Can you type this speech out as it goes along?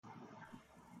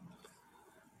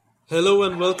Hello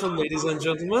and welcome, ladies and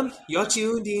gentlemen. You're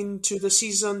tuned in to the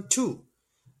season two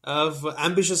of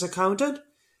Ambitious Accountant,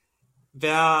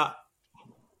 where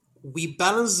we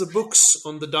balance the books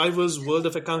on the diverse world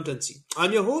of accountancy.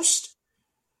 I'm your host,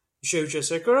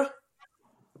 Jacobsen, a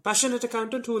passionate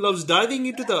accountant who loves diving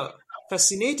into the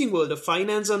fascinating world of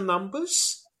finance and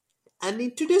numbers, and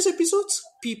in today's episodes,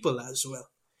 people as well.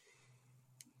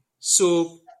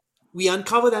 So, we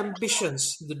uncover the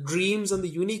ambitions, the dreams, and the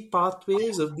unique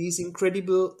pathways of these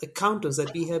incredible accountants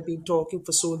that we have been talking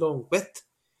for so long with.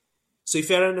 So, if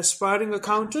you're an aspiring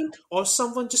accountant or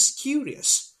someone just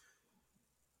curious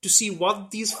to see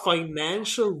what these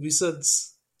financial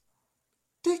wizards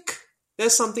take,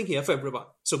 there's something here for everyone.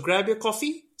 So, grab your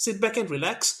coffee, sit back, and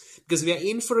relax because we are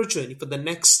in for a journey for the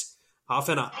next half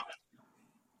an hour.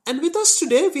 And with us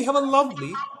today, we have a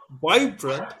lovely,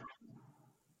 vibrant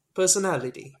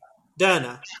personality.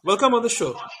 Dianna, welcome on the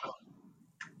show.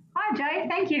 Hi, Jay.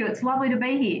 Thank you. It's lovely to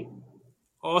be here.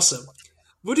 Awesome.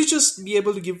 Would you just be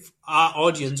able to give our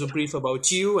audience a brief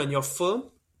about you and your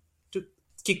firm to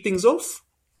kick things off?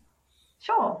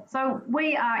 Sure. So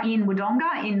we are in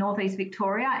Wodonga in northeast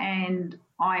Victoria, and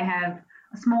I have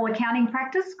a small accounting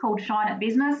practice called Shine at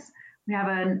Business. We have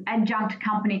an adjunct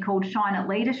company called Shine at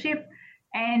Leadership,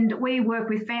 and we work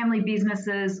with family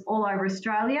businesses all over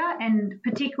Australia, and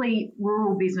particularly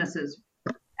rural businesses,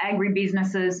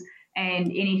 agribusinesses, and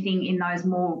anything in those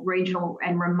more regional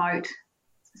and remote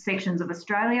sections of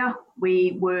Australia.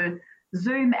 We were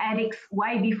Zoom addicts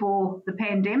way before the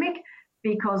pandemic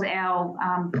because our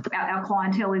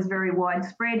clientele is very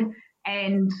widespread,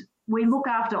 and we look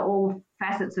after all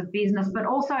facets of business, but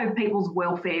also people's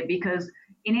welfare, because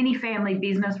in any family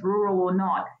business, rural or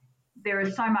not, there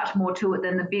is so much more to it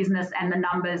than the business and the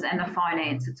numbers and the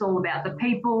finance. It's all about the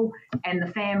people and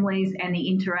the families and the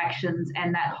interactions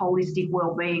and that holistic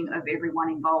well-being of everyone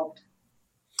involved.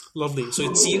 Lovely. So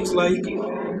it seems like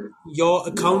your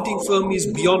accounting firm is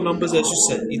beyond numbers, as you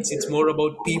said. It's more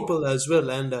about people as well.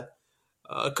 And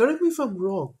correct me if I'm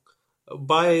wrong.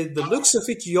 By the looks of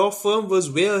it, your firm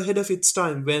was way ahead of its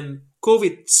time when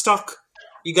COVID stuck.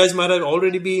 You guys might have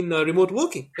already been remote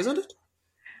working, isn't it?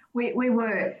 We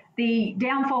were. The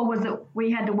downfall was that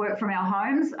we had to work from our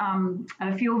homes.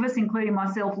 A few of us, including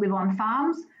myself, live on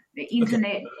farms. The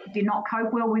internet did not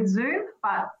cope well with Zoom,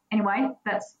 but anyway,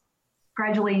 that's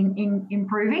gradually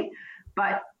improving.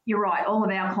 But you're right, all of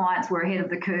our clients were ahead of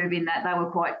the curve in that they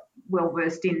were quite well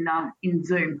versed in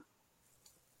Zoom.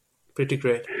 Pretty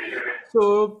great.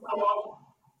 So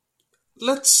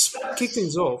let's kick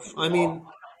things off. I mean,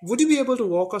 would you be able to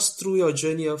walk us through your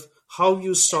journey of how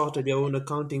you started your own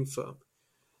accounting firm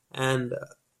and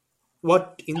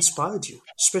what inspired you,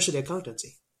 especially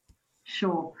accountancy?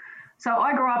 Sure. So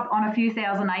I grew up on a few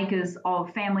thousand acres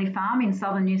of family farm in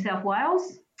southern New South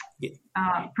Wales,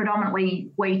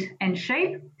 predominantly wheat and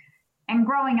sheep. And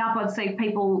growing up, I'd see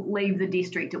people leave the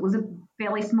district. It was a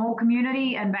fairly small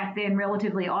community and back then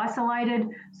relatively isolated.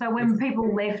 So when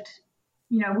people left,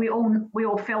 we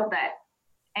all felt that.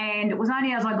 And it was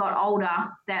only as I got older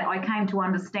that I came to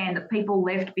understand that people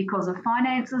left because of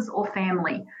finances or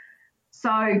family.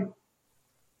 So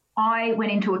I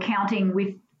went into accounting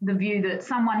with the view that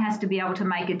someone has to be able to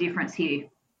make a difference here,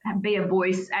 be a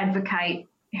voice, advocate,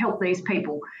 help these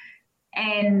people.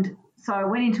 And so I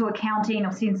went into accounting.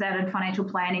 I've since added financial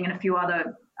planning and a few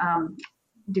other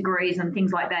degrees and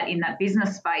things like that in that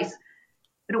business space.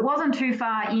 But it wasn't too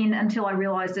far in until I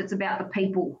realised it's about the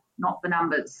people, not the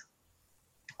numbers.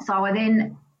 So I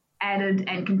then added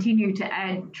and continue to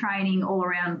add training all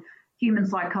around human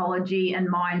psychology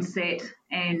and mindset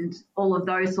and all of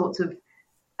those sorts of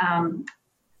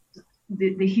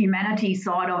the humanity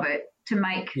side of it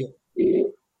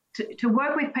to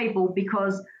work with people,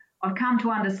 because I've come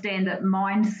to understand that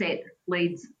mindset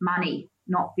leads money,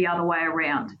 not the other way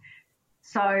around.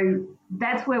 So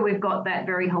that's where we've got that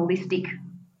very holistic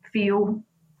feel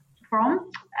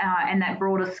from and that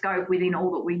broader scope within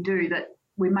all that we do, that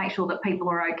we make sure that people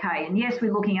are okay. And yes,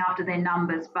 we're looking after their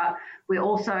numbers, but we're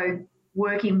also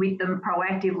working with them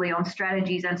proactively on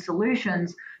strategies and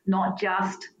solutions, not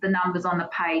just the numbers on the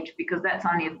page, because that's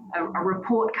only a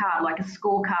report card, like a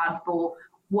scorecard for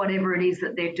whatever it is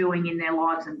that they're doing in their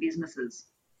lives and businesses.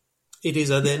 It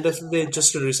is at the end of the day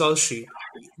just a result sheet.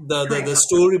 The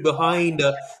story behind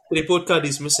the report card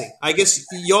is missing. I guess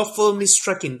your firm is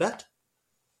tracking that.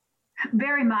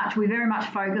 Very much. We very much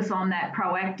focus on that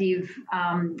proactive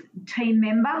team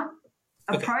member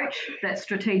approach, that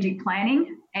strategic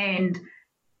planning, and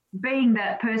being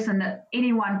that person that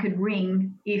anyone could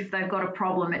ring if they've got a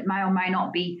problem. It may or may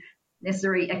not be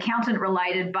necessarily accountant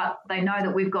related, but they know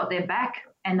that we've got their back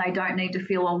and they don't need to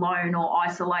feel alone or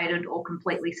isolated or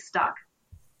completely stuck.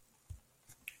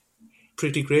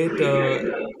 Pretty great,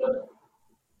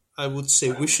 I would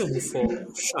say, vision for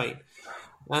Shine.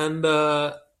 And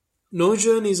no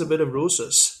journey is a bed of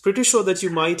roses. Pretty sure that you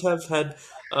might have had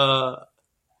uh,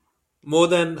 more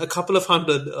than a couple of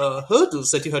hundred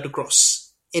hurdles that you had to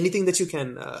cross. Anything that you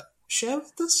can share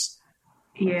with us?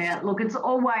 Yeah, look, it's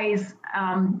always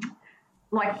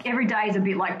like every day is a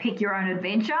bit like pick your own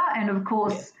adventure. And of Yeah.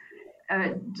 course,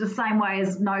 the same way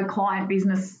as no client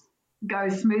business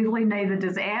goes smoothly, neither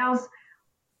does ours.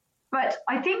 But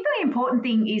I think the important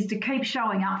thing is to keep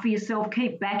showing up for yourself,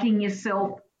 keep backing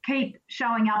yourself, keep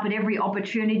showing up at every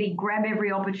opportunity, grab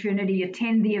every opportunity,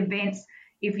 attend the events.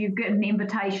 If you get an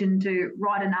invitation to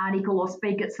write an article or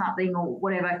speak at something or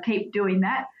whatever, keep doing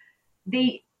that.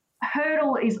 The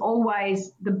hurdle is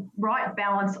always the right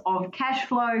balance of cash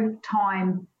flow,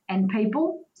 time, and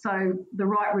people. So the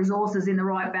right resources in the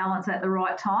right balance at the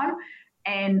right time.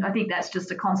 And I think that's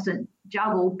just a constant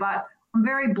juggle. But I'm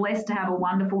very blessed to have a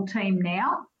wonderful team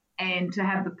now and to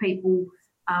have the people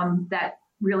that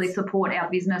really support our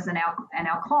business and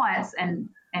our clients and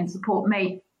support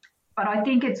me. But I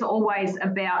think it's always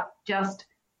about just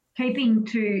keeping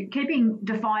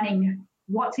defining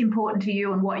what's important to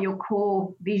you and what your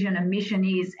core vision and mission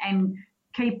is, and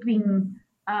keeping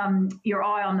your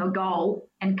eye on the goal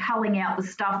and culling out the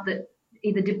stuff that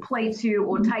either depletes you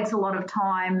or takes a lot of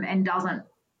time and doesn't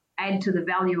add to the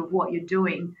value of what you're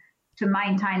doing, to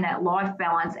maintain that life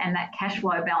balance and that cash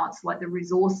flow balance, like the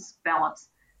resource balance,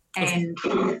 and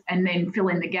then fill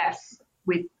in the gaps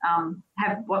with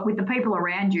with the people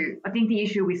around you. I think the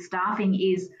issue with staffing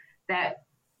is that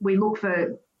we look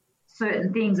for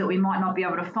certain things that we might not be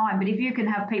able to find. But if you can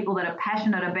have people that are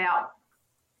passionate about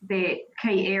their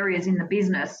key areas in the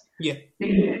business, Yeah.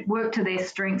 then work to their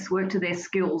strengths, work to their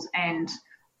skills, and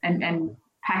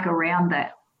pack around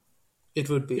that. It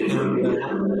would be. And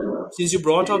since you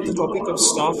brought up the topic of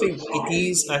staffing, it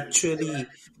is actually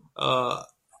uh,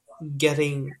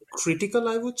 getting critical,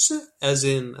 I would say, as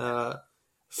in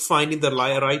finding the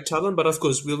right talent. But of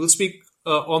course, we will speak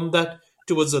on that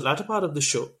towards the latter part of the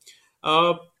show.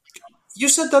 Uh, you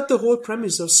said that the whole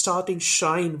premise of starting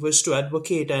Shine was to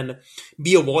advocate and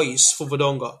be a voice for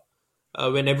Wodonga.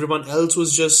 When everyone else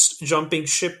was just jumping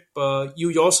ship, you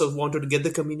yourself wanted to get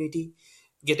the community,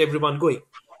 get everyone going.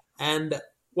 And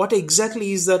what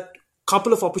exactly is that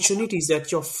couple of opportunities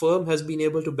that your firm has been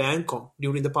able to bank on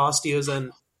during the past years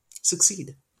and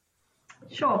succeed?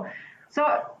 Sure. So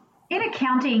in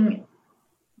accounting,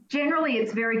 generally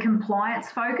it's very compliance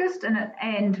focused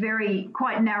and very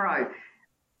quite narrow.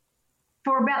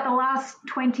 For about the last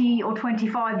 20 or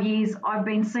 25 years, I've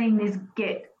been seeing this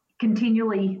get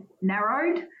continually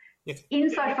narrowed, Yeah.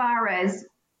 insofar as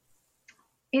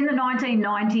in the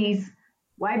 1990s,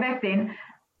 way back then,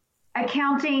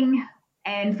 accounting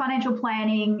and financial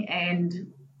planning and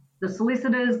the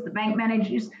solicitors, the bank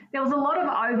managers, there was a lot of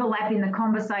overlap in the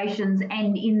conversations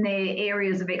and in their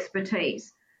areas of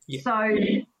expertise. Yeah. So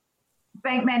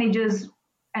bank managers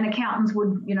and accountants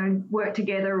would, work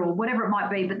together or whatever it might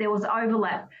be, but there was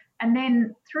overlap. And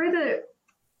then through the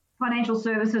financial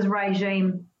services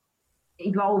regime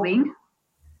evolving,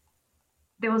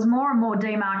 there was more and more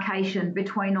demarcation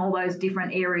between all those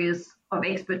different areas of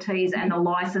expertise and the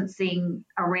licensing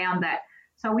around that.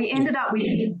 So we ended up with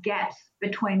big gaps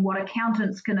between what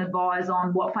accountants can advise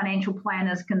on, what financial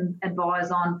planners can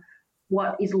advise on,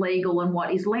 what is legal and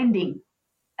what is lending.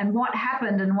 And what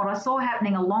happened and what I saw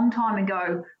happening a long time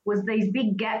ago was these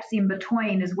big gaps in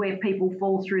between is where people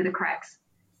fall through the cracks.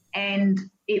 And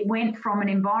it went from an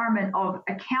environment of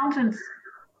accountants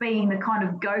being the kind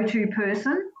of go-to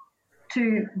person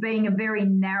to being a very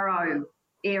narrow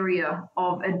area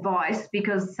of advice,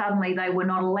 because suddenly they were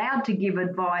not allowed to give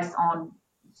advice on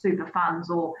super funds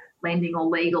or lending or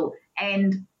legal.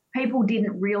 And people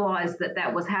didn't realise that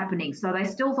that was happening. So they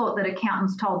still thought that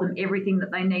accountants told them everything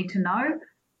that they need to know,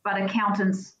 but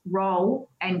accountants' role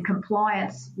and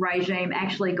compliance regime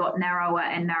actually got narrower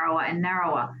and narrower and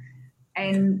narrower.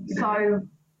 And so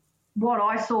what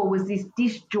I saw was this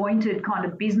disjointed kind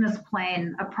of business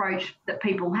plan approach that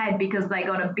people had, because they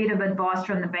got a bit of advice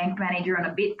from the bank manager and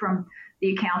a bit from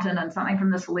the accountant and something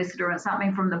from the solicitor and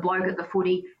something from the bloke at the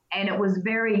footy. And it was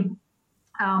very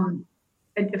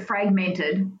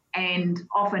fragmented and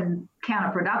often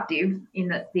counterproductive in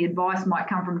that the advice might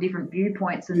come from different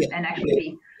viewpoints and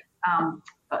actually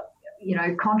be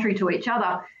contrary to each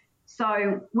other.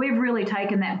 So we've really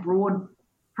taken that broad,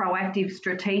 proactive,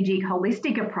 strategic,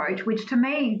 holistic approach, which to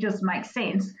me just makes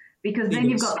sense, because then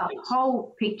you've got the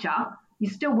whole picture,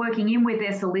 you're still working in with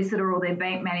their solicitor or their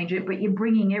bank manager, but you're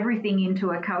bringing everything into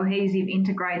a cohesive,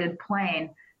 integrated plan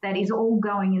that is all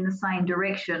going in the same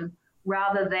direction,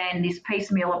 rather than this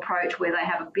piecemeal approach where they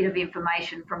have a bit of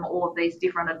information from all of these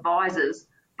different advisors,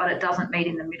 but it doesn't meet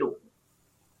in the middle.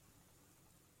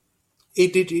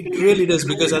 It really does,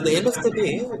 because at the end of the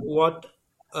day, what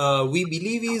we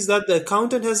believe is that the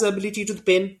accountant has the ability to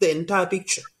paint the entire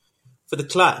picture for the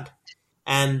client.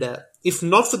 And if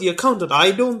not for the accountant,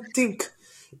 I don't think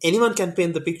anyone can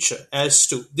paint the picture as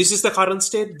to this is the current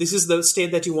state, this is the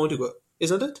state that you want to go,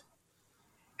 isn't it?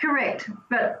 Correct.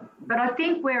 But I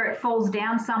think where it falls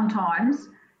down sometimes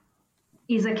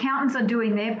is accountants are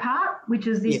doing their part, which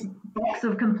is this box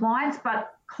of compliance,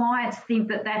 but clients think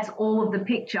that that's all of the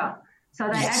picture. So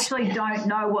they actually don't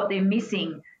know what they're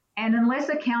missing. And unless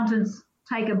accountants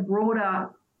take a broad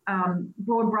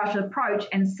brush approach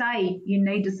and say you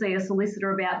need to see a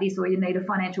solicitor about this, or you need a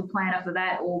financial planner for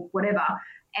that, or whatever,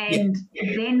 and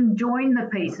then join the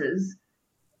pieces,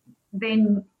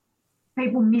 then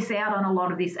people miss out on a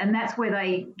lot of this. And that's where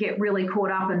they get really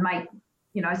caught up and make,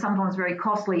 sometimes very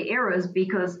costly errors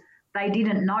because they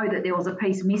didn't know that there was a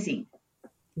piece missing.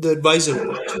 The advisor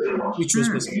part, which was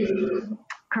missing.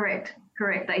 Correct.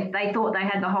 They thought they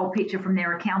had the whole picture from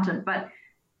their accountant, but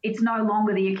it's no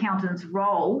longer the accountant's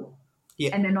role,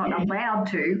 and they're not allowed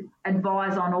to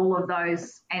advise on all of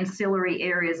those ancillary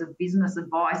areas of business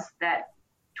advice that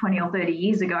 20 or 30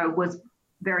 years ago was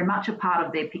very much a part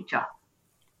of their picture.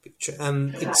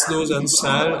 And it's those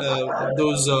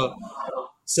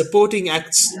supporting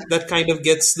acts that kind of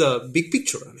gets the big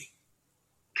picture running.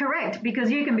 Correct,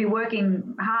 because you can be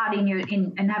working hard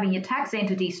and having your tax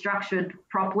entity structured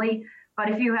properly, but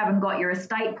if you haven't got your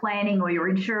estate planning or your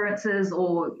insurances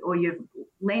or your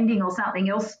lending or something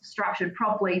else structured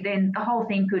properly, then the whole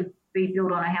thing could be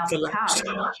built on a house of cards.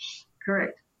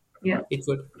 Correct. Yeah. It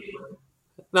would.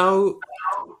 Now,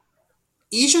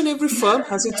 each and every firm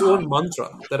has its own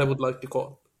mantra that I would like to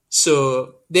call.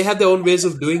 So they have their own ways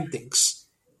of doing things,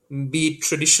 be it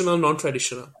traditional,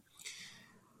 non-traditional.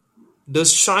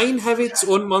 Does Shine have its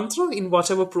own mantra in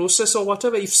whatever process or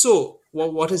whatever? If so,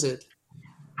 what is it?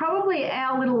 Probably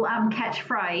our little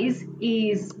catchphrase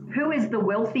is, who is the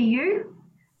wealthy you?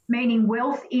 Meaning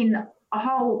wealth in a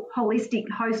whole holistic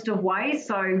host of ways.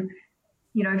 So,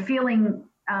 feeling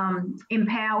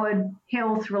empowered,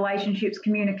 health, relationships,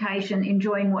 communication,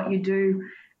 enjoying what you do,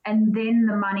 and then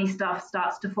the money stuff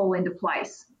starts to fall into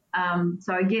place.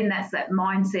 So again, that's that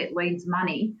mindset leads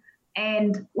money.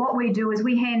 And what we do is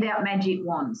we hand out magic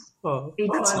wands. Oh,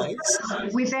 because that's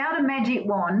nice. Without a magic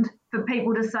wand for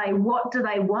people to say, what do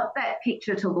they want that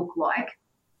picture to look like?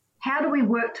 How do we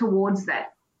work towards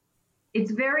that?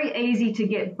 It's very easy to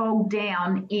get bogged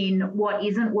down in what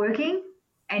isn't working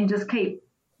and just keep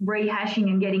rehashing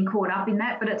and getting caught up in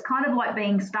that. But it's kind of like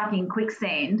being stuck in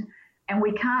quicksand, and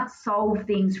we can't solve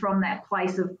things from that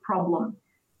place of problem.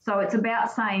 So it's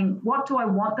about saying, what do I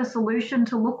want the solution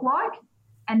to look like?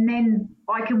 And then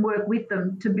I can work with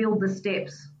them to build the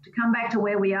steps to come back to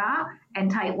where we are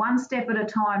and take one step at a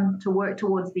time to work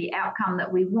towards the outcome that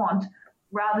we want,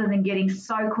 rather than getting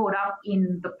so caught up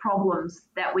in the problems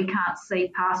that we can't see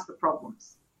past the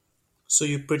problems. So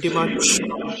you pretty much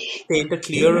paint a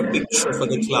clearer picture for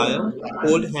the client,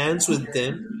 hold hands with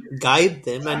them, guide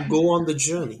them, and go on the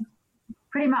journey.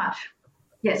 Pretty much,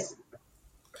 yes.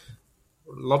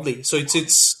 Lovely. So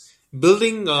it's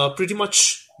building pretty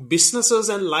much businesses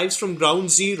and lives from ground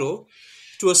zero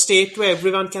to a state where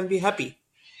everyone can be happy.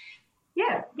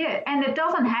 Yeah. And it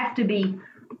doesn't have to be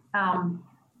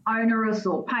onerous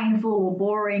or painful or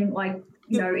boring. Like,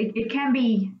 it can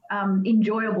be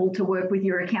enjoyable to work with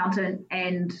your accountant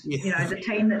and, the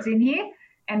team that's in here.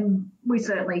 And we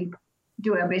certainly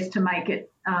do our best to make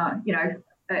it,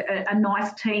 a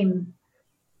nice team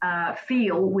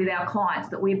feel with our clients,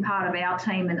 that we're part of our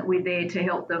team and that we're there to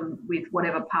help them with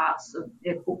whatever parts of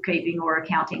their bookkeeping or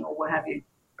accounting or what have you.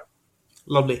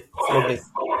 Lovely.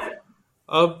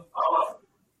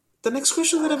 The next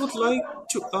question that I would like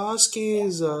to ask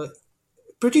is,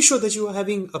 pretty sure that you are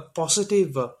having a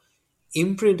positive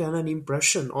imprint and an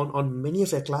impression on many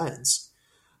of your clients.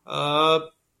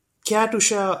 Care to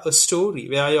share a story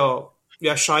where your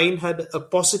Shine had a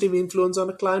positive influence on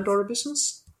a client or a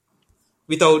business?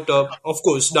 Without, of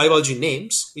course, divulging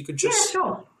names, we could just... Yeah,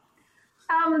 sure.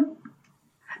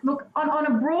 Look, on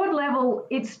a broad level,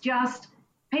 it's just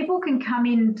people can come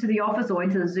into the office or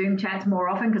into the Zoom chats more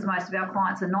often, because most of our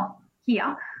clients are not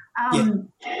here,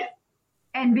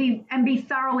 and be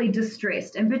thoroughly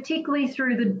distressed, and particularly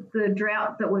through the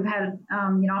drought that we've had,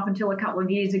 up until a couple of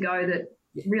years ago, that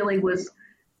really was,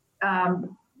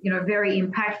 very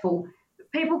impactful.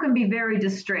 People can be very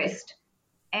distressed,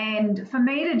 And for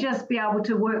me to just be able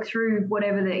to work through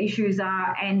whatever the issues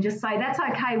are and just say, that's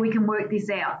okay, we can work this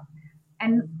out.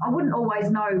 And I wouldn't always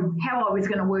know how I was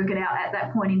going to work it out at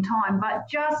that point in time, but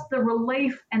just the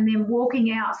relief and then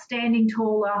walking out, standing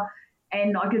taller,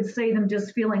 and I could see them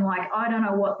just feeling like, I don't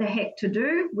know what the heck to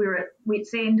do. We're at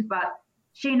wit's end, but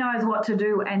she knows what to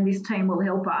do and this team will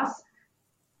help us.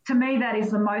 To me, that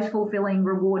is the most fulfilling,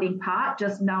 rewarding part,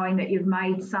 just knowing that you've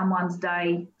made someone's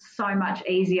day so much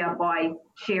easier by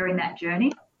sharing that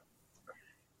journey.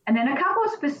 And then a couple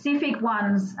of specific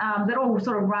ones that all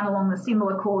sort of run along the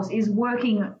similar course is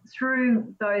working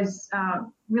through those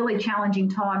really challenging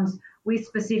times with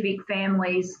specific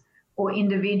families or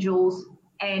individuals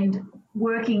and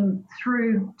working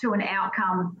through to an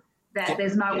outcome that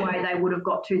there's no way they would have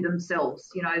got to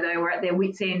themselves. You know, they were at their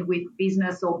wits' end with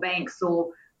business or banks or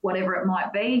whatever it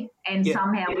might be, and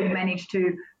somehow we managed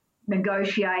to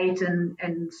negotiate and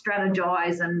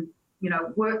strategize and, you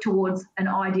know, work towards an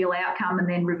ideal outcome and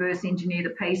then reverse engineer the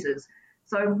pieces.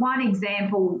 So one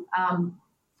example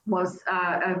was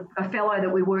a fellow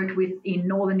that we worked with in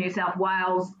northern New South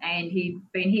Wales, and he'd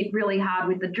been hit really hard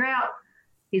with the drought.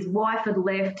 His wife had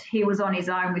left. He was on his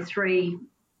own with 3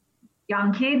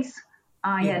 young kids.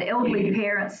 He had elderly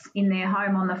parents in their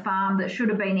home on the farm that should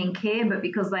have been in care, but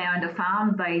because they owned a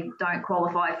farm, they don't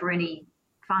qualify for any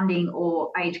funding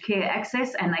or aged care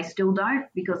access, and they still don't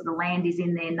because the land is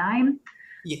in their name.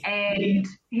 And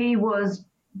he was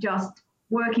just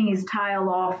working his tail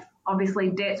off.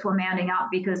 Obviously, debts were mounting up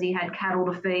because he had cattle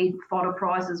to feed, fodder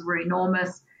prices were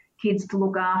enormous, kids to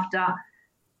look after.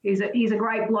 He's a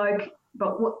great bloke,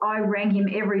 but I rang him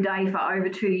every day for over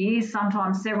 2 years,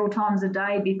 sometimes several times a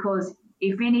day, because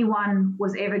if anyone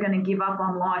was ever going to give up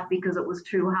on life because it was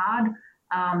too hard,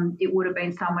 it would have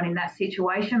been someone in that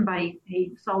situation, but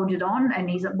he soldiered on, and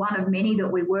he's one of many that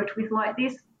we worked with like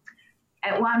this.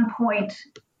 At one point,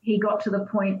 he got to the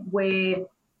point where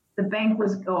the bank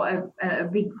was, or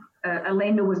a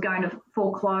lender was going to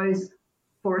foreclose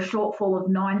for a shortfall of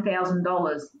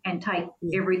 $9,000 and take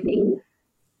everything.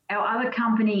 Our other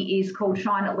company is called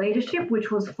Shine It Leadership, which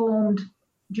was formed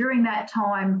during that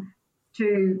time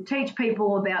to teach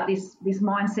people about this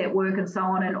mindset work and so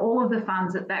on, and all of the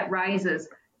funds that raises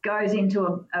goes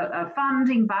into a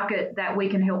funding bucket that we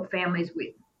can help families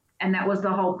with. And that was the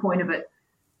whole point of it.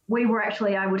 We were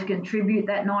actually able to contribute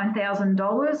that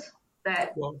 $9,000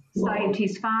 that saved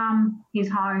his farm, his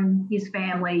home, his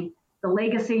family, the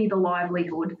legacy, the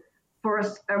livelihood for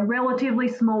a relatively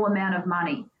small amount of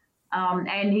money.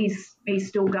 And he's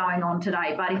still going on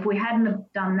today. But if we hadn't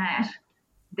have done that,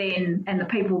 then, and the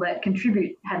people that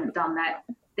contribute hadn't done that,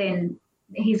 then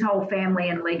his whole family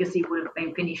and legacy would have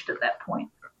been finished at that point.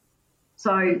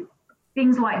 So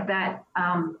things like that,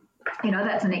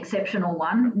 that's an exceptional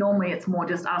one. Normally it's more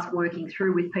just us working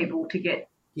through with people to get,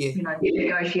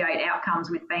 negotiate outcomes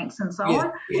with banks and so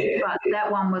on. But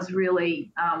that one was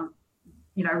really,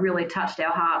 really touched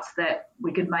our hearts that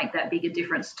we could make that bigger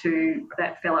difference to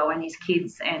that fellow and his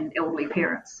kids and elderly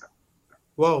parents.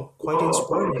 Wow, quite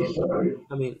inspiring.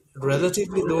 I mean,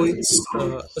 relatively though it's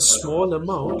a small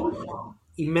amount,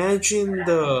 imagine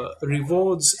the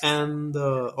rewards and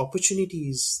the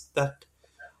opportunities that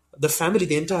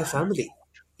the entire family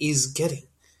is getting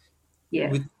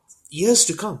with years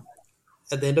to come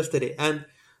at the end of the day. And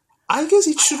I guess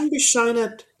it shouldn't be Shine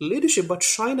at Leadership, but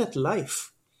Shine at Life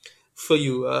for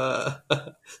you, Dianna.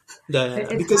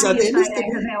 It's because funny at the you end of say the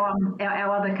that day,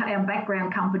 because our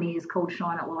background company is called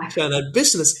Shine at Life. Shine at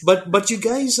Business, but you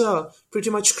guys are pretty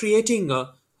much creating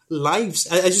lives,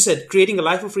 as you said, creating a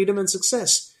life of freedom and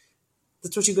success.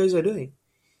 That's what you guys are doing,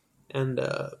 and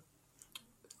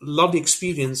love the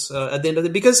experience at the end of the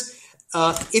because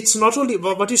it's not only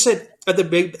what you said at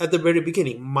the very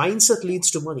beginning. Mindset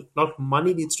leads to money, not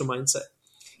money leads to mindset,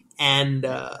 and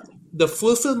the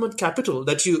fulfillment capital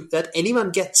that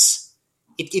anyone gets,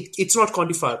 it's not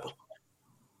quantifiable.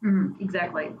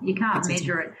 Exactly. You can't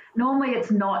measure it. Normally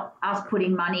it's not us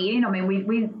putting money in. I mean,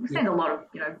 we send a lot of,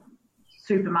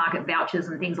 supermarket vouchers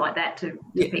and things like that to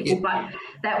people, but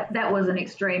that was an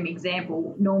extreme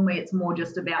example. Normally it's more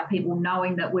just about people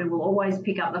knowing that we will always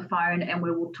pick up the phone and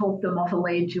we will talk them off a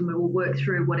ledge and we will work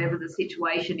through whatever the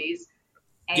situation is.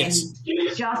 And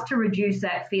just to reduce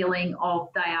that feeling of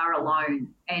they are alone.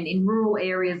 And in rural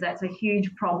areas, that's a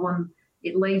huge problem.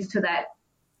 It leads to that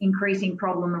increasing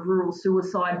problem of rural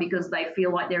suicide because they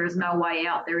feel like there is no way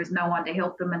out, there is no one to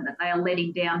help them, and that they are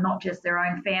letting down not just their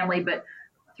own family, but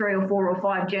 3 or 4 or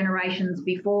 5 generations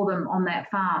before them on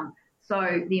that farm.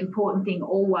 So the important thing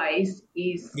always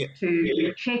is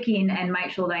to check in and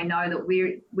make sure they know that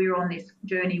we're on this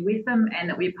journey with them and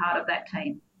that we're part of that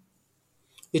team.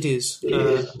 It is.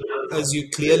 As you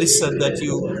clearly said, that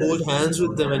you hold hands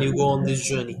with them and you go on this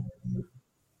journey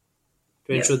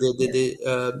to ensure Yep. they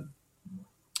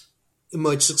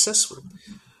emerge successful.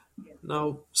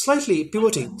 Now, slightly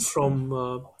pivoting from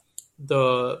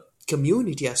the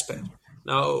community aspect.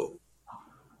 Now,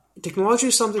 technology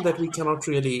is something that we cannot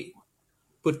really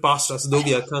put past us, though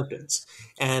we are accountants.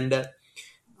 And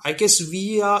I guess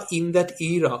we are in that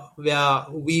era where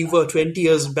we were 20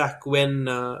 years back when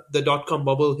the dot-com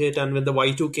bubble hit and when the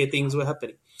Y2K things were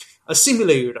happening. A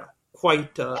similar era,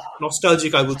 quite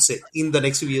nostalgic, I would say, in the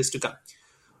next few years to come.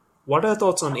 What are your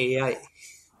thoughts on AI?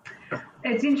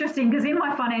 It's interesting because in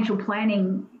my financial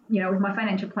planning, with my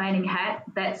financial planning hat,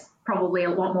 that's probably a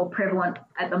lot more prevalent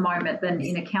at the moment than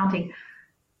in accounting.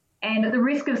 And at the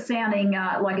risk of sounding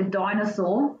like a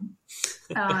dinosaur,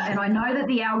 and I know that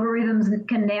the algorithms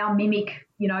can now mimic,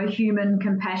 human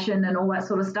compassion and all that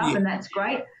sort of stuff, Yeah, and that's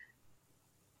great.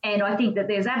 And I think that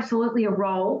there's absolutely a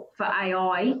role for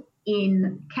AI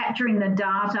in capturing the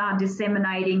data,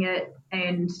 disseminating it,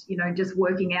 and just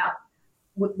working out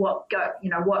what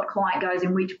client goes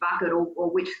in which bucket or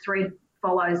which thread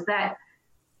follows that.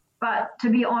 But to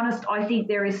be honest, I think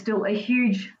there is still a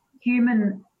huge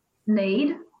human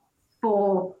need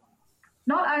for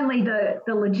not only the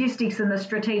logistics and the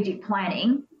strategic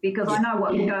planning, because I yeah, know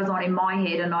what goes on in my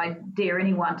head, and I dare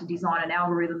anyone to design an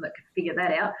algorithm that could figure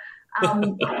that out.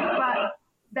 But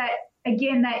that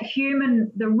again, that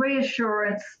human, the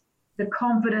reassurance, the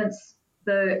confidence,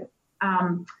 the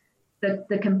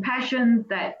compassion,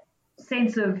 that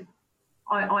sense of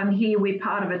I'm here, we're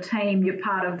part of a team, you're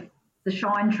part of the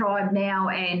Shine tribe now,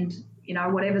 and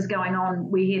whatever's going on,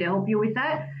 we're here to help you with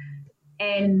that.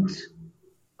 And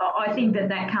I think that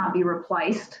can't be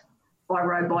replaced by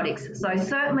robotics. So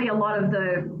certainly a lot of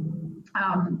the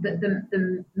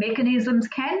mechanisms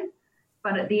can,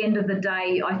 but at the end of the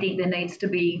day, I think there needs to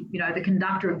be, the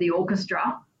conductor of the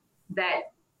orchestra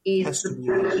that has is to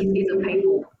be. is a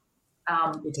people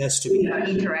It has to be.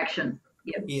 interaction.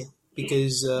 Yep. Yeah,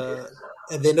 because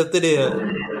at the end of the day,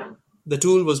 the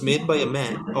tool was made by a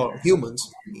man or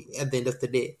humans at the end of the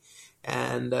day.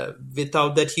 And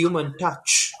without that human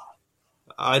touch,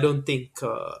 I don't think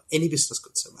any business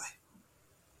could survive.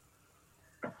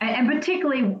 And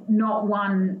particularly not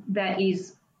one that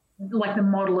is like the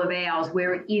model of ours,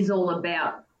 where it is all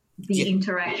about the Yeah,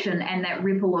 interaction and that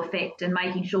ripple effect and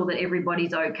making sure that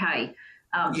everybody's okay.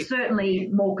 yeah, Certainly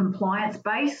more compliance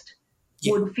based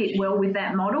yeah, would fit well with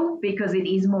that model, because it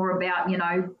is more about,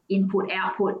 input,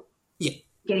 output, yeah.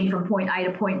 getting from point A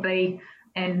to point B,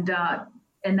 and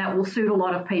that will suit a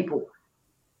lot of people.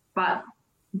 But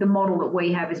the model that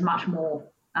we have is much more,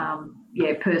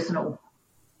 personal.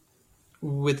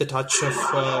 With a touch of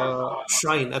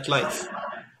shine at life.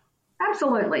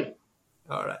 Absolutely.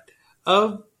 All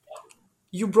right.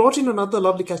 You brought in another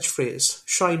lovely catchphrase,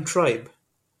 Shine Tribe.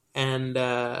 And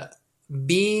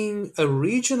being a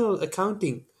regional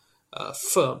accounting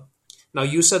firm, now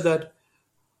you said that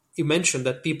you mentioned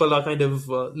that people are kind of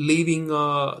leaving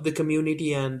the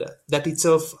community, and that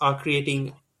itself are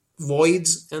creating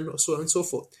voids and so on and so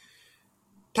forth.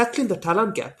 Tackling the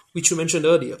talent gap, which you mentioned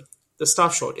earlier, the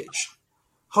staff shortage,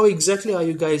 how exactly are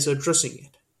you guys addressing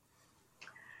it?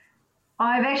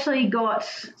 I've actually got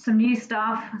some new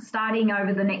staff starting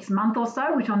over the next month or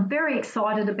so, which I'm very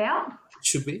excited about.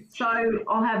 Should be. So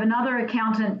I'll have another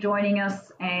accountant joining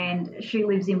us, and she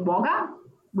lives in Wagga,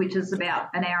 which is about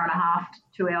an hour and a half,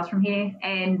 2 hours from here.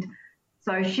 And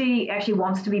so she actually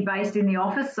wants to be based in the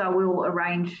office, so we'll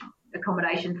arrange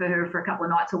accommodation for her for a couple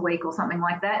of nights a week or something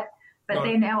like that. But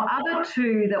Right. then our other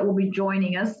two that will be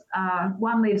joining us,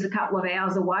 one lives a couple of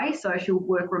hours away, so she'll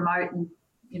work remote and,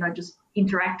 just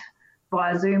interact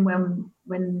via Zoom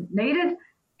when needed.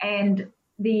 And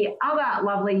the other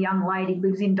lovely young lady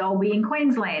lives in Dalby in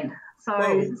Queensland. So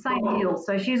Wow. same deal.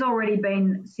 So she's already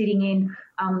been sitting in.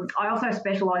 I also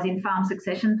specialise in farm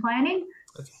succession planning.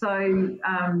 Okay. So,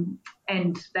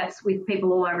 and that's with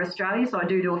people all over Australia. So I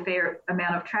do a fair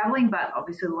amount of travelling, but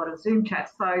obviously a lot of Zoom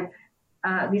chats. So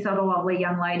this other lovely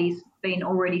young lady's been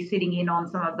already sitting in on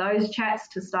some of those chats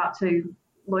to start to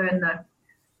learn the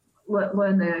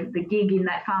gig in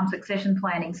that farm succession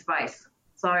planning space.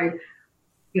 So,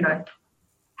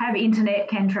 have internet,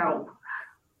 can travel.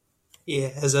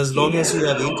 Yeah, as long as you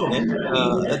have internet,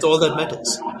 that's all that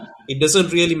matters. It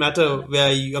doesn't really matter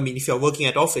where you, I mean, if you're working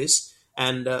at office,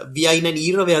 and we are in an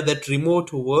era where that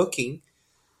remote working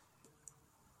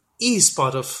is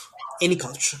part of any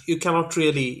culture. You cannot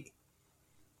really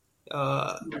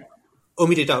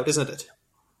omit it out, isn't it?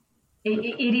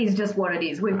 It is just what it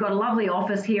is. We've got a lovely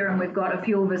office here, and we've got a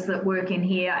few of us that work in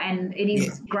here, and it Yeah,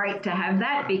 is great to have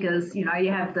that, because you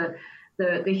have the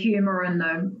the humour and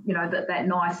that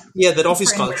nice that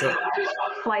office culture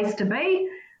place to be.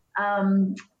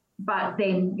 But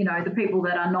then the people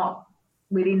that are not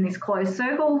within this closed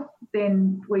circle,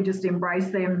 then we just embrace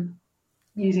them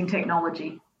using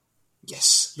technology.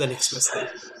 Yes, the next best thing.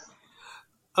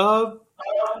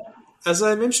 As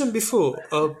I mentioned before,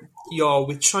 you're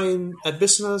with Shine at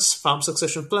Business, Farm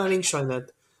Succession Planning, Shine at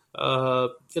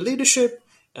Leadership,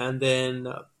 and then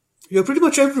you're pretty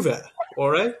much everywhere, all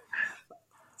right?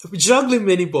 Juggling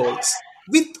many balls.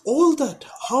 With all that,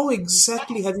 how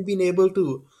exactly have you been able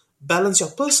to balance your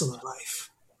personal life?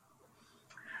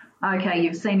 Okay,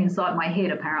 you've seen inside my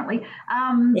head, apparently.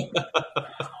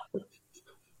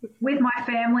 With my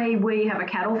family, we have a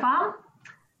cattle farm.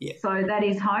 Yeah. So that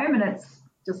is home, and it's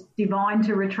just divine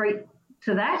to retreat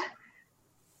to that.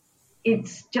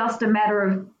 It's just a matter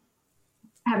of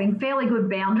having fairly good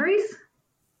boundaries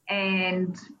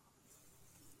and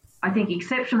I think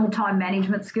exceptional time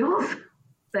management skills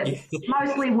that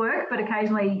mostly work, but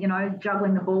occasionally,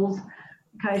 juggling the balls,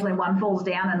 occasionally one falls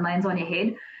down and lands on your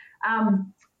head.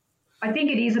 I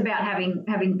think it is about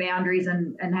having boundaries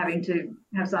and having to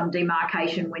have some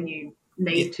demarcation when you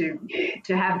need to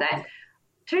have that.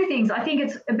 Two things. I think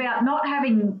it's about not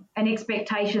having an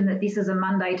expectation that this is a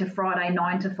Monday to Friday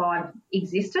 9 to 5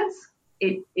 existence.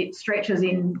 It stretches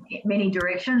in many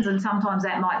directions, and sometimes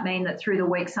that might mean that through the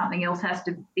week something else has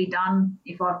to be done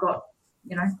if I've got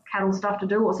cattle stuff to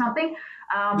do or something.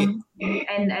 And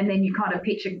then you kind of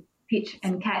pitch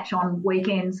and catch on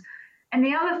weekends. And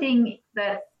the other thing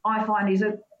that I find is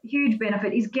a huge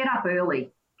benefit is get up early,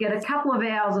 get a couple of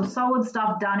hours of solid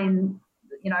stuff done in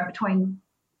between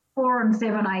 4 and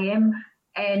 7 a.m.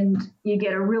 and you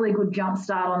get a really good jump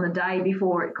start on the day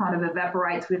before it kind of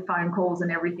evaporates with phone calls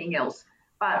and everything else.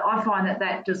 But I find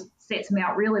that just sets me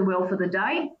up really well for the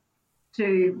day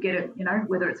to get it,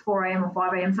 whether it's 4 a.m. or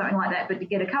 5 a.m., something like that, but to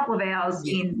get a couple of hours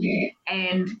in.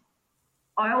 And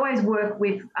I always work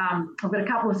with, I've got a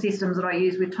couple of systems that I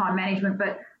use with time management,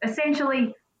 but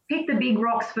essentially pick the big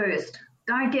rocks first.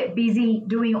 Don't get busy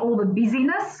doing all the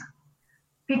busyness.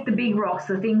 Pick the big rocks,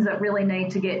 the things that really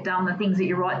need to get done, the things that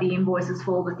you write the invoices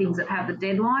for, the things that have the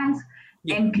deadlines,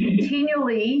 and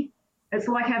continually, it's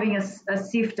like having a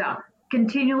sifter,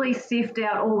 continually sift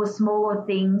out all the smaller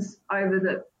things over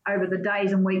the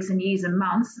days and weeks and years and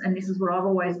months, and this is what I've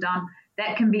always done,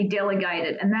 that can be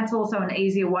delegated. And that's also an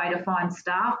easier way to find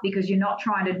staff because you're not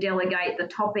trying to delegate the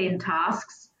top-end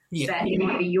tasks that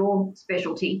might be your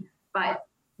specialty, but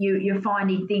you're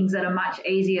finding things that are much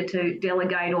easier to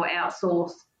delegate or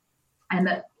outsource and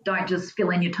that don't just fill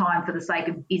in your time for the sake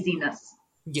of busyness.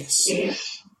 Yes.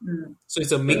 So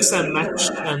it's a mix and match,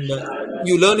 and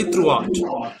you learn it throughout.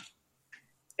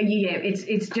 Yeah,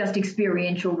 it's just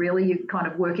experiential, really. You kind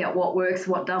of work out what works,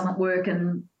 what doesn't work,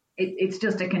 and it's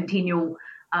just a continual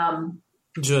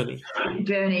journey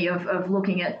of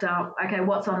looking at, okay,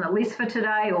 what's on the list for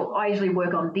today, or I usually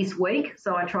work on this week,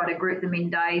 so I try to group them in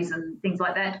days and things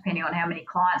like that, depending on how many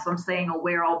clients I'm seeing or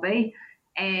where I'll be.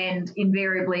 And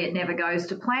invariably it never goes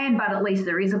to plan, but at least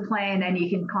there is a plan and you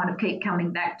can kind of keep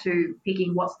coming back to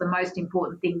picking what's the most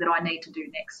important thing that I need to do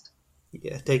next.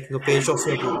 Yeah, taking a page off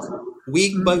your book,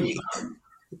 week by week.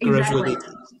 Exactly.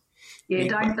 Yeah,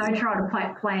 don't try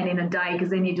to plan in a day because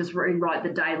then you just rewrite the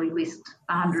daily list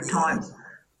 100 times.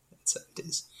 That's how it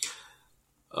is.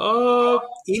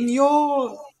 In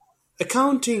your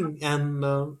accounting and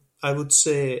I would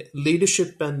say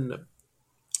leadership and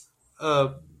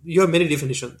you have many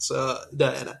definitions,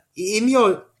 Dianna. In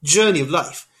your journey of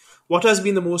life, what has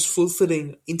been the most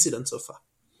fulfilling incident so far?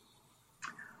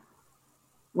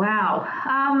 Wow.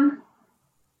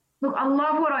 Look, I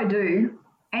love what I do.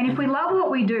 And if we love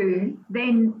what we do,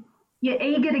 then you're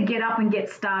eager to get up and get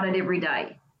started every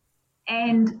day.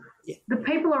 And the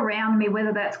people around me,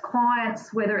 whether that's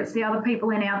clients, whether it's the other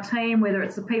people in our team, whether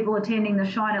it's the people attending the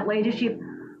Shine at Leadership,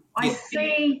 I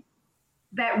see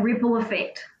that ripple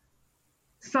effect.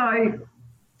 So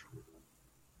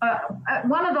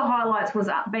one of the highlights was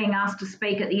being asked to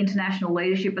speak at the International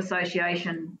Leadership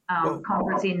Association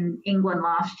conference in England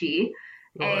last year.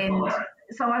 And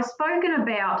so I've spoken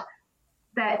about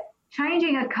that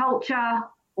changing a culture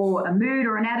or a mood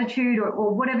or an attitude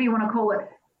or whatever you want to call it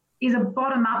is a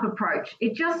bottom-up approach.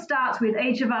 It just starts with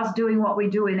each of us doing what we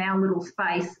do in our little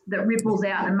space that ripples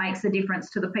out and makes a difference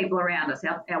to the people around us,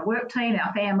 our work team,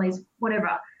 our families,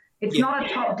 whatever. It's not a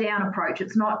top-down approach.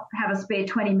 It's not have a spare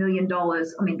 $20 million.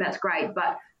 I mean, that's great,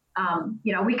 but,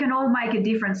 we can all make a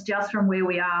difference just from where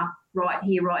we are right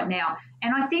here, right now.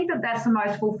 And I think that that's the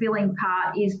most fulfilling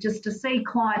part is just to see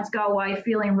clients go away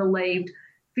feeling relieved,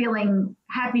 feeling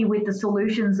happy with the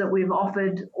solutions that we've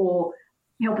offered or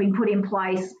helping put in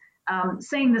place,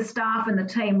 seeing the staff and the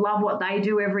team love what they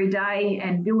do every day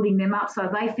and building them up so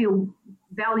they feel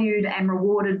valued and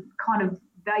rewarded, kind of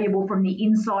valuable from the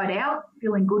inside out,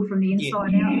 feeling good from the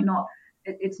inside out.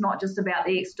 It's not just about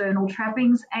the external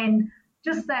trappings, and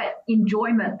just that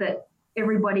enjoyment that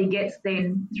everybody gets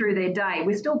then through their day.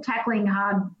 We're still tackling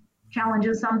hard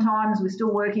challenges sometimes. We're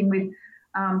still working with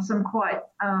some quite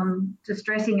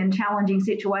distressing and challenging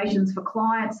situations for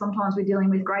clients. Sometimes we're dealing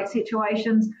with great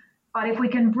situations. But if we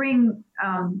can bring,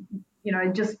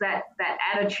 just that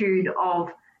attitude of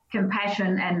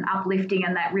compassion and uplifting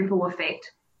and that ripple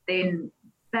effect, then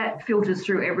that filters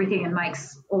through everything and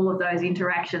makes all of those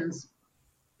interactions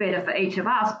better for each of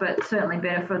us, but certainly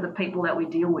better for the people that we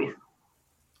deal with.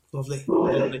 Lovely.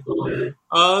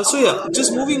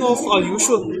 Just moving off our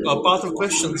usual path of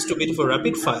questions to a bit of a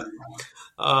rapid fire.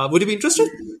 Would you be interested?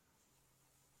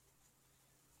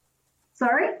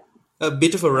 Sorry? A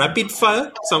bit of a rapid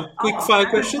fire, some quick fire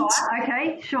questions.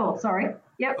 Okay, sure. Sorry.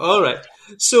 Yep. All right.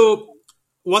 So,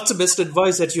 what's the best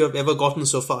advice that you have ever gotten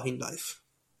so far in life?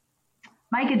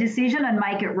 Make a decision and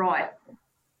make it right.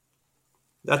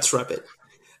 That's rapid.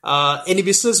 Any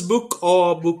business book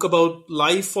or book about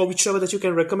life or whichever that you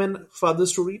can recommend for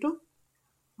others to read on?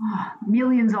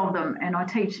 Millions of them, and I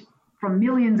teach from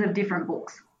millions of different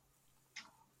books.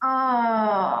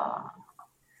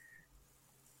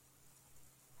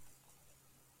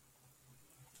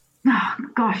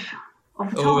 Gosh,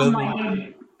 off the top of my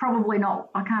head, probably not.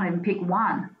 I can't even pick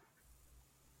one.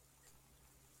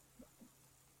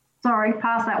 Sorry,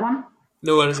 pass that one.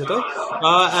 No worries at all.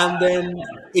 And then,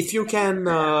 if you can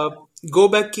go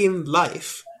back in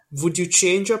life, would you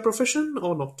change your profession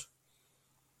or not?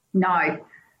 No.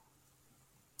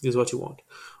 Is what you want.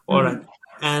 All right.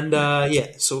 And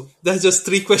so that's just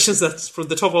 3 questions that's from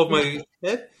the top of my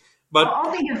head. But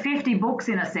I'll think of 50 books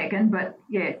in a second, but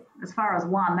yeah, as far as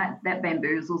one, that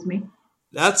bamboozles me.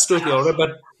 That's totally all right.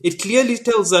 But it clearly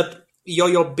tells that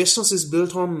your business is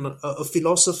built on a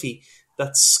philosophy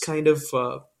that's kind of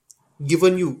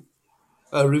given you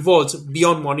rewards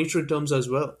beyond monetary terms as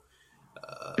well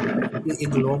in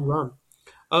the long run.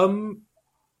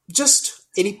 Just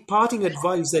any parting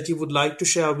advice that you would like to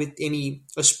share with any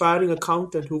aspiring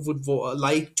accountant who would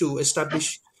like to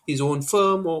establish his own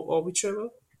firm or whichever?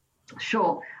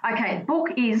 Sure. Okay,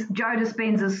 book is Joe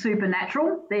Dispenza's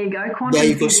Supernatural. There you go. There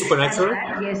you go, Supernatural.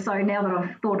 Yeah, so now that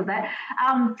I've thought of that.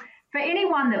 For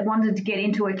anyone that wanted to get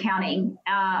into accounting,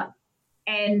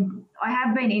 and I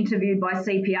have been interviewed by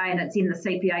CPA, and it's in the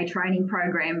CPA training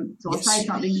program, so I'll say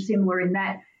something similar in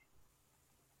that.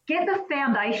 Get the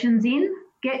foundations in,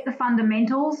 get the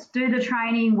fundamentals, do the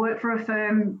training, work for a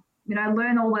firm,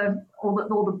 learn all the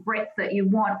breadth that you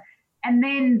want, and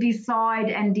then decide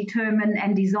and determine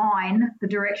and design the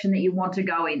direction that you want to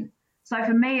go in. So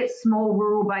for me, it's small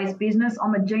rural-based business.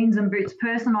 I'm a jeans and boots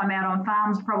person. I'm out on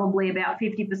farms probably about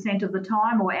 50% of the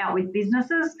time, or out with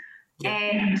businesses,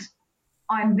 and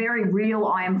I'm very real.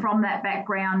 I am from that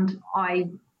background. I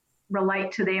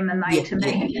relate to them and they to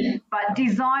me. But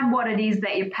design what it is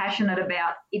that you're passionate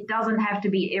about. It doesn't have to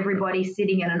be everybody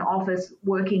sitting in an office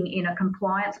working in a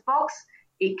compliance box.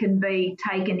 It can be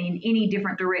taken in any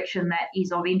different direction that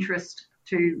is of interest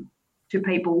to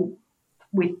people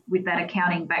with that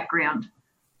accounting background.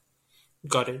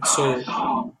 Got it. So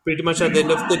pretty much at the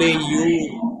end of the day,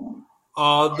 you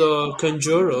are the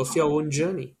conjurer of your own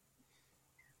journey.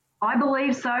 I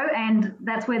believe so, and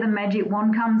that's where the magic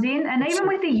wand comes in. And even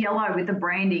with the yellow, with the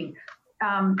branding,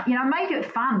 make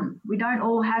it fun. We don't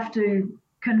all have to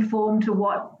conform to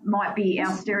what might be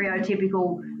our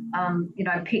stereotypical,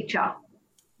 picture.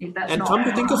 If that's and come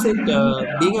to think of it,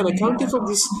 being an accounting firm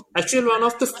is actually one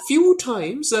of the few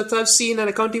times that I've seen an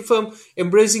accounting firm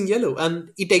embracing yellow,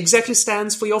 and it exactly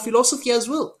stands for your philosophy as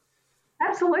well.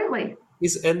 Absolutely.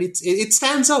 It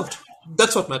stands out.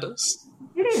 That's what matters.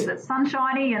 It is. It's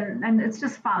sunshiny and it's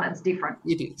just fun. It's different.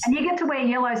 It is. And you get to wear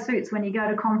yellow suits when you go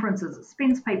to conferences. It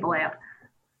spins people out.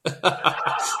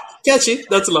 Catchy.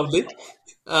 That's lovely.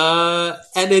 And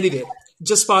anyway,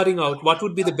 just starting out, what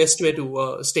would be the best way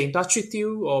to stay in touch with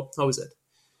you, or how is it?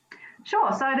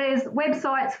 Sure. So there's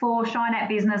websites for Shine at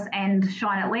Business and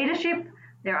Shine at Leadership.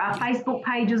 There are Facebook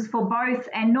pages for both,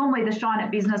 and normally the Shine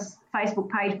at Business Facebook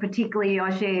page particularly,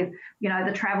 I share,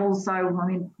 the travels. So,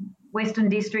 Western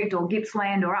District or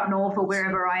Gippsland or up north or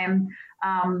wherever I am,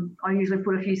 I usually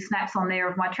put a few snaps on there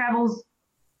of my travels.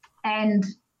 And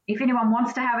if anyone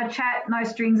wants to have a chat, no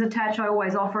strings attached, I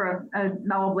always offer a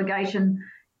no obligation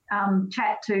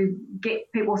chat to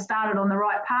get people started on the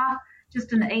right path.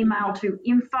 Just an email to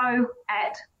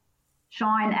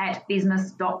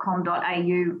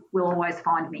info@shineatbusiness.com.au will always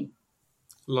find me.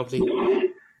 Lovely.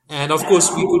 And of course,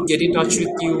 we could get in touch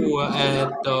with you at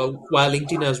via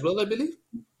LinkedIn as well, I believe.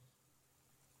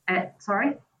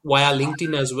 Sorry? Via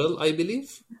LinkedIn as well, I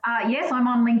believe. Yes, I'm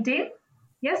on LinkedIn.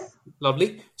 Yes.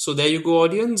 Lovely. So there you go,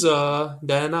 audience.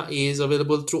 Diana is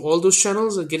available through all those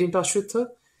channels. Get in touch with her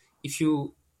if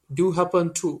you do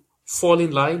happen to fall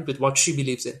in line with what she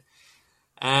believes in.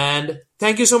 And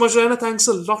thank you so much, Diana. Thanks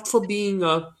a lot for being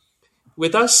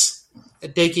with us,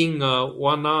 taking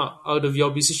 1 hour out of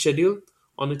your busy schedule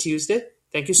on a Tuesday.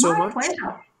 Thank you so My much.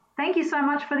 pleasure. Thank you so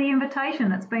much for the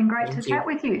invitation. It's been great to Thank you. chat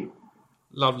with you.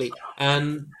 Lovely.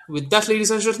 And with that,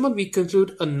 ladies and gentlemen, we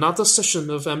conclude another session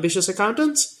of Ambitious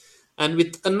Accountants. And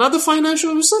with another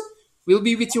financial episode, we'll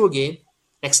be with you again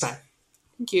next time.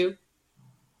 Thank you.